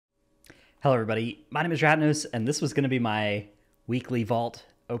Hello everybody, my name is Ratnos, and this was going to be my weekly Vault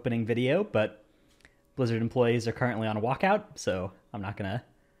opening video, but Blizzard employees are currently on a walkout, so I'm not going to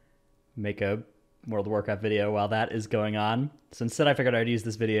make a World of Warcraft video while that is going on. So instead I figured I'd use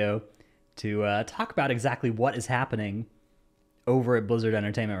this video to talk about exactly what is happening over at Blizzard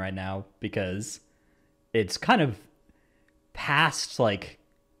Entertainment right now, because it's kind of past, like,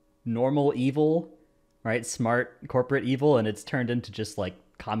 normal evil, right? Smart corporate evil, and it's turned into just, like,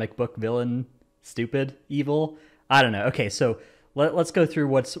 comic book villain stupid evil. I don't know. Okay, so let's go through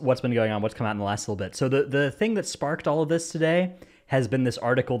what's been going on, what's come out in the last little bit. So the thing that sparked all of this today has been this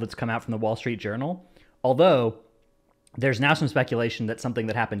article that's come out from the Wall Street Journal. Although there's now some speculation that something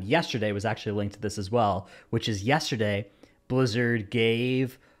that happened yesterday was actually linked to this as well, which is yesterday Blizzard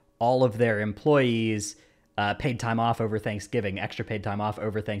gave all of their employees paid time off over Thanksgiving, extra paid time off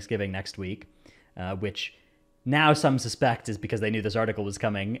over Thanksgiving next week, which now some suspect is because they knew this article was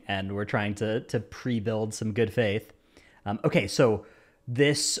coming and were trying to pre-build some good faith. Okay, so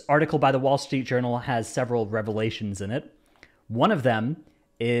this article by the Wall Street Journal has several revelations in it. One of them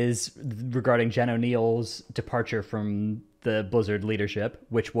is regarding Jen O'Neill's departure from the Blizzard leadership,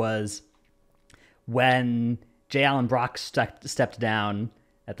 which was when J. Allen Brock stepped down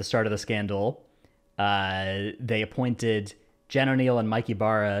at the start of the scandal. They appointed Jen O'Neill and Mike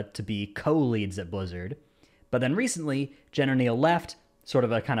Ibarra to be co-leads at Blizzard. But then recently, Jen O'Neill left, sort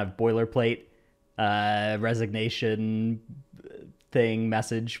of a kind of boilerplate resignation thing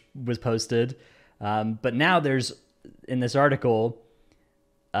message was posted. But now in this article,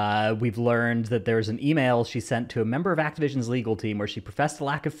 we've learned that there's an email she sent to a member of Activision's legal team where she professed a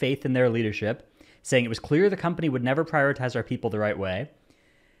lack of faith in their leadership, saying it was clear the company would never prioritize our people the right way.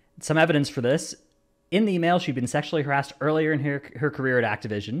 Some evidence for this. In the email, she'd been sexually harassed earlier in her career at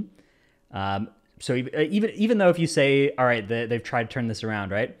Activision. So even though if you say, all right, they've tried to turn this around,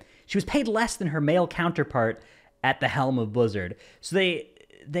 right? She was paid less than her male counterpart at the helm of Blizzard. So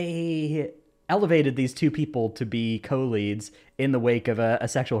they elevated these two people to be co-leads in the wake of a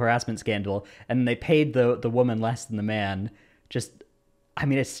sexual harassment scandal, and they paid the woman less than the man. Just, I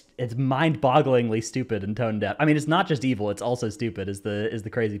mean, it's mind-bogglingly stupid and tone deaf. I mean, it's not just evil; it's also stupid. Is the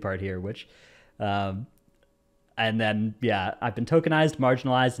crazy part here, which. And then, yeah, I've been tokenized,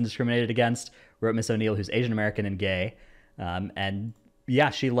 marginalized, and discriminated against, wrote Miss O'Neill, who's Asian American and gay. And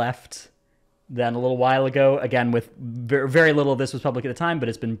yeah, she left then a little while ago, again, with very little of this was public at the time, but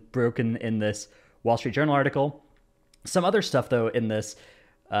it's been broken in this Wall Street Journal article. Some other stuff, though, in this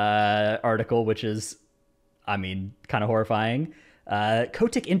article, which is, I mean, kind of horrifying.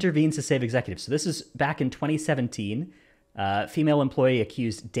 Kotick intervenes to save executives. So this is back in 2017. Female employee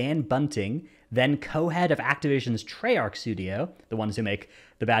accused Dan Bunting, then co-head of Activision's Treyarch studio, the ones who make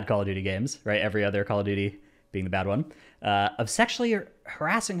the bad Call of Duty games, right? Every other Call of Duty being the bad one, of sexually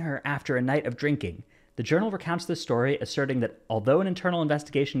harassing her after a night of drinking. The Journal recounts this story, asserting that although an internal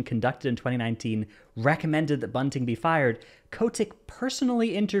investigation conducted in 2019 recommended that Bunting be fired, Kotick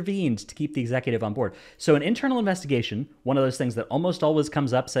personally intervened to keep the executive on board. So an internal investigation, one of those things that almost always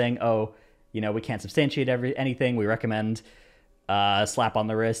comes up saying, oh, you know, we can't substantiate anything, we recommend slap on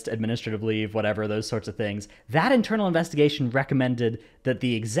the wrist, administrative leave, whatever, those sorts of things. That internal investigation recommended that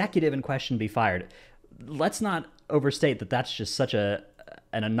the executive in question be fired. Let's not overstate that that's just such an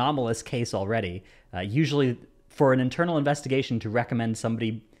anomalous case already. Usually for an internal investigation to recommend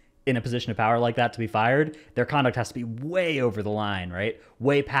somebody in a position of power like that to be fired, their conduct has to be way over the line, right?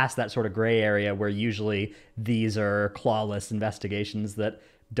 Way past that sort of gray area where usually these are clawless investigations that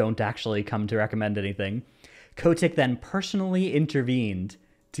don't actually come to recommend anything. Kotick then personally intervened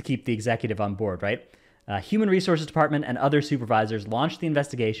to keep the executive on board, right? Human Resources Department and other supervisors launched the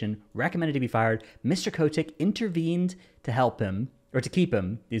investigation, recommended he be fired. Mr. Kotick intervened to help him, or to keep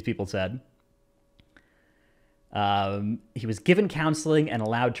him, these people said. He was given counseling and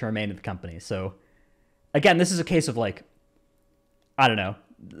allowed to remain at the company. So, again, this is a case of, like, I don't know.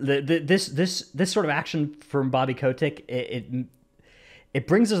 This sort of action from Bobby Kotick, it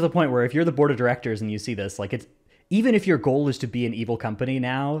brings us to the point where if you're the board of directors and you see this, like, it's even if your goal is to be an evil company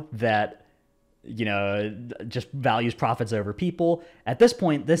now that, you know, just values profits over people, at this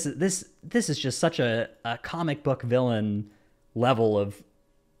point, this is just such a comic book villain level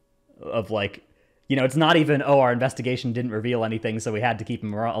of like, you know, it's not even, oh, our investigation didn't reveal anything, so we had to keep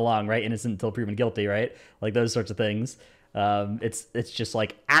him along, right? Innocent until proven guilty, right? Like those sorts of things. It's just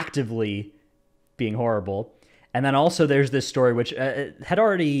like actively being horrible. And then also there's this story which there'd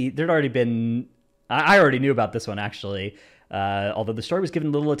already been, I already knew about this one actually, although the story was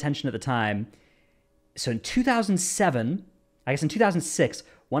given little attention at the time. So in 2007, I guess in 2006,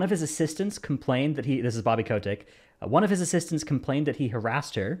 one of his assistants complained that this is Bobby Kotick, one of his assistants complained that he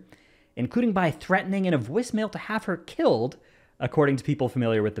harassed her, including by threatening in a voicemail to have her killed, according to people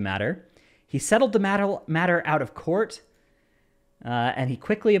familiar with the matter. He settled the matter out of court, and he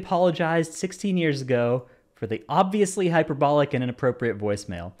quickly apologized 16 years ago for the obviously hyperbolic and inappropriate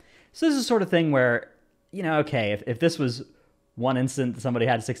voicemail. So this is the sort of thing where, okay, if this was one incident that somebody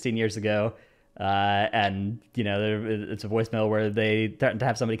had 16 years ago, and, it's a voicemail where they threatened to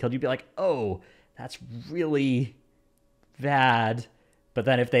have somebody killed, you'd be like, oh, that's really bad. But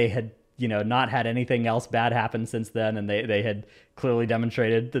then if they had, not had anything else bad happen since then, and they had clearly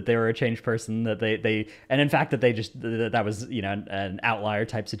demonstrated that they were a changed person, that and in fact that that was, an outlier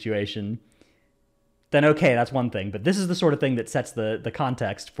type situation, then okay, that's one thing. But this is the sort of thing that sets the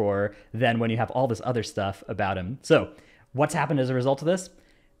context for then when you have all this other stuff about him. So what's happened as a result of this?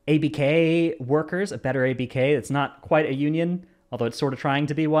 ABK workers, a better ABK, it's not quite a union, although it's sort of trying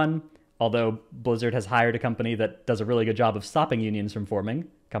to be one. Although Blizzard has hired a company that does a really good job of stopping unions from forming,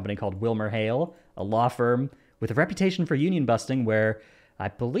 a company called Wilmer Hale, a law firm with a reputation for union busting, where I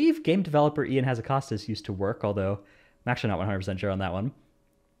believe game developer Ian Hazzikostas used to work, although I'm actually not 100% sure on that one.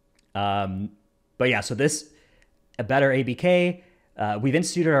 But yeah, so this, a better ABK, we've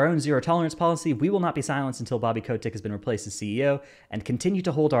instituted our own zero tolerance policy. We will not be silenced until Bobby Kotick has been replaced as CEO, and continue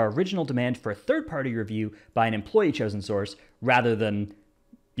to hold our original demand for a third-party review by an employee-chosen source rather than,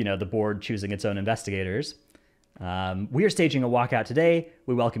 the board choosing its own investigators. We are staging a walkout today.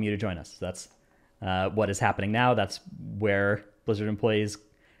 We welcome you to join us. That's what is happening now. That's where Blizzard employees,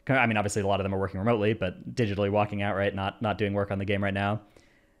 obviously a lot of them are working remotely, but digitally walking out, right? Not doing work on the game right now.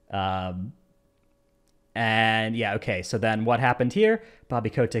 And yeah, okay, so then what happened here? Bobby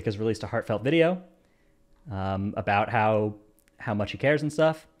Kotick has released a heartfelt video about how much he cares and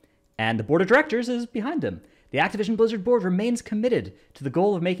stuff, and the board of directors is behind him. The Activision Blizzard board remains committed to the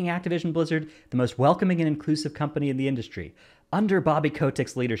goal of making Activision Blizzard the most welcoming and inclusive company in the industry. Under Bobby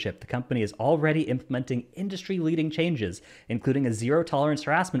Kotick's leadership, the company is already implementing industry-leading changes, including a zero-tolerance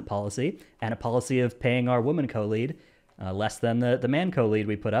harassment policy and a policy of paying our woman co-lead less than the man co-lead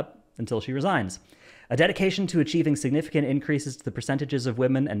we put up until she resigns. A dedication to achieving significant increases to the percentages of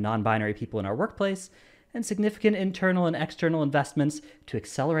women and non-binary people in our workplace, and significant internal and external investments to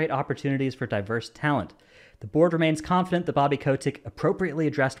accelerate opportunities for diverse talent. The board remains confident that Bobby Kotick appropriately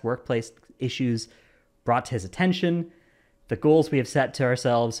addressed workplace issues brought to his attention. The goals we have set to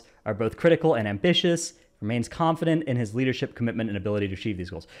ourselves are both critical and ambitious. Remains confident in his leadership, commitment, and ability to achieve these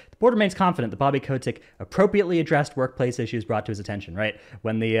goals. The board remains confident that Bobby Kotick appropriately addressed workplace issues brought to his attention. Right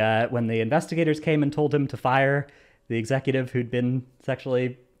when the investigators came and told him to fire the executive who'd been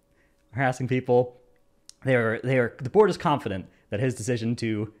sexually harassing people, the board is confident that his decision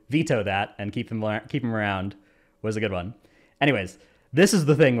to veto that and keep him around was a good one. Anyways, this is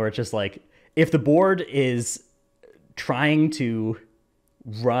the thing where it's just like, if the board is trying to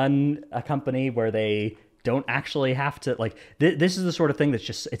run a company where they don't actually have to, like, this is the sort of thing that's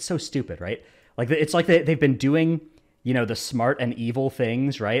just, it's so stupid, right? Like, it's like they've been doing, the smart and evil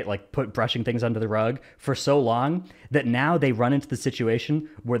things, right? Like brushing things under the rug for so long that now they run into the situation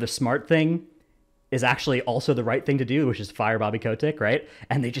where the smart thing is actually also the right thing to do, which is fire Bobby Kotick, right?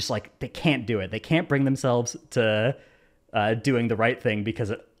 And they just they can't do it. They can't bring themselves to doing the right thing because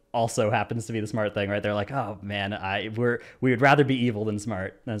it also happens to be the smart thing, right? They're like, oh man, we would rather be evil than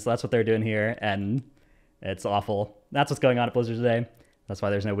smart. And so that's what they're doing here, and it's awful. That's what's going on at Blizzard today. That's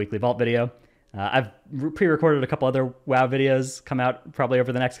why there's no weekly Vault video. I've pre-recorded a couple other WoW videos, come out probably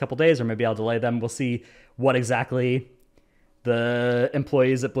over the next couple days, or maybe I'll delay them. We'll see what exactly the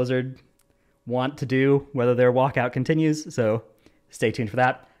employees at Blizzard want to do, whether their walkout continues. So stay tuned for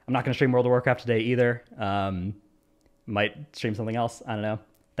that. I'm not going to stream World of Warcraft today either. Might stream something else. I don't know.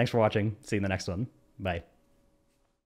 Thanks for watching. See you in the next one. Bye.